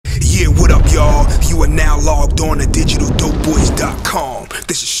y'all. You are now logged on to digitalDopeboys.com.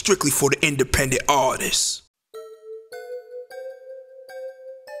 This is strictly for the independent artists.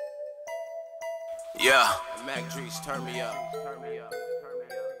 Yeah, Ddbz, turn me up.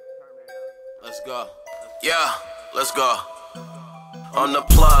 Let's go. Yeah, let's go. On the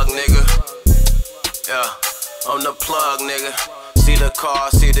plug, nigga. Yeah, on the plug, nigga. See the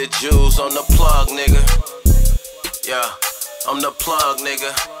car, see the jewels on the plug, nigga. Yeah, on the plug,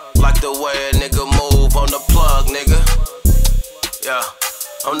 nigga. Like the way a nigga move on the plug, nigga. Yeah,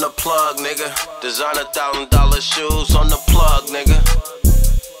 on the plug, nigga. Designer $1,000 shoes on the plug, nigga.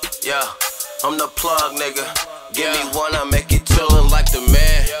 Yeah, I'm the plug, nigga. Give me one, I make it two. Like the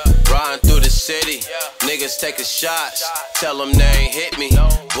man, riding through the city. Niggas taking shots, tell them they ain't hit me.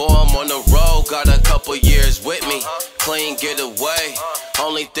 Boy, I'm on the road, got a couple years with me. Clean getaway,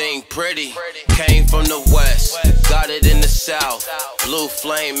 only thing pretty. Came from the west, got it in the south. Blue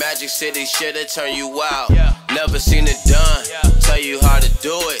flame, Magic City, shit'll turn you out. Never seen it done, tell you how to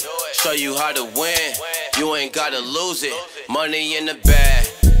do it. Show you how to win, you ain't gotta lose it. Money in the bag,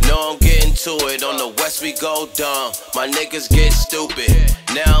 know I'm getting to it. On the west we go dumb, my niggas get stupid.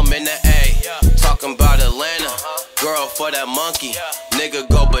 Now I'm in the A, talking about Atlanta. Girl for that monkey, nigga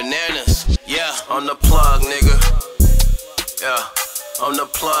go bananas. Yeah, on the plug, nigga. Yeah, on the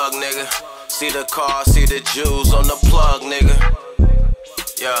plug, nigga. See the car, see the jewels on the plug, nigga.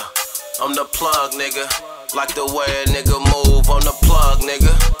 Yeah, I'm the plug, nigga. Like the way a nigga move on the plug,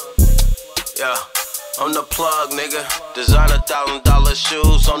 nigga. Yeah, I'm the plug, nigga. Designer $1,000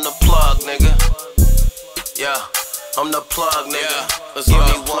 shoes on the plug, nigga. Yeah, I'm the plug, nigga. Let's give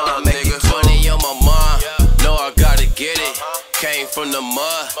me one, I make it money on my mind. Know I gotta get it. Came from the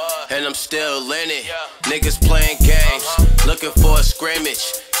mud, and I'm still in it. Niggas playing games, looking for a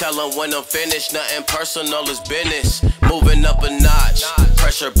scrimmage. Tell them when I'm finished, nothing personal is business. Moving up a notch,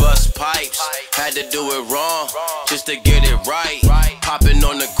 pressure bust pipes. Had to do it wrong, just to get it right. Popping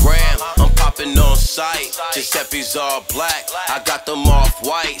on the gram, I'm popping on sight. Giuseppe's all black, I got them off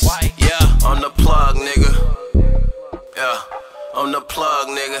whites. Yeah, on the plug, nigga. Yeah, on the plug,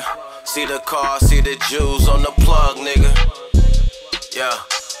 nigga. See the car, see the jewels on the plug, nigga. Yeah,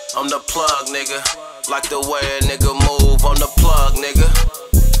 I'm the plug, nigga. Like the way a nigga move on the plug, nigga.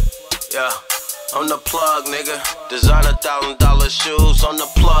 Yeah, I'm the plug, nigga. Designer $1,000 shoes on the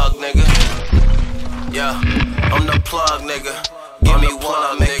plug, nigga. Yeah, I'm the plug, nigga. Give me one,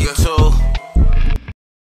 I make it two.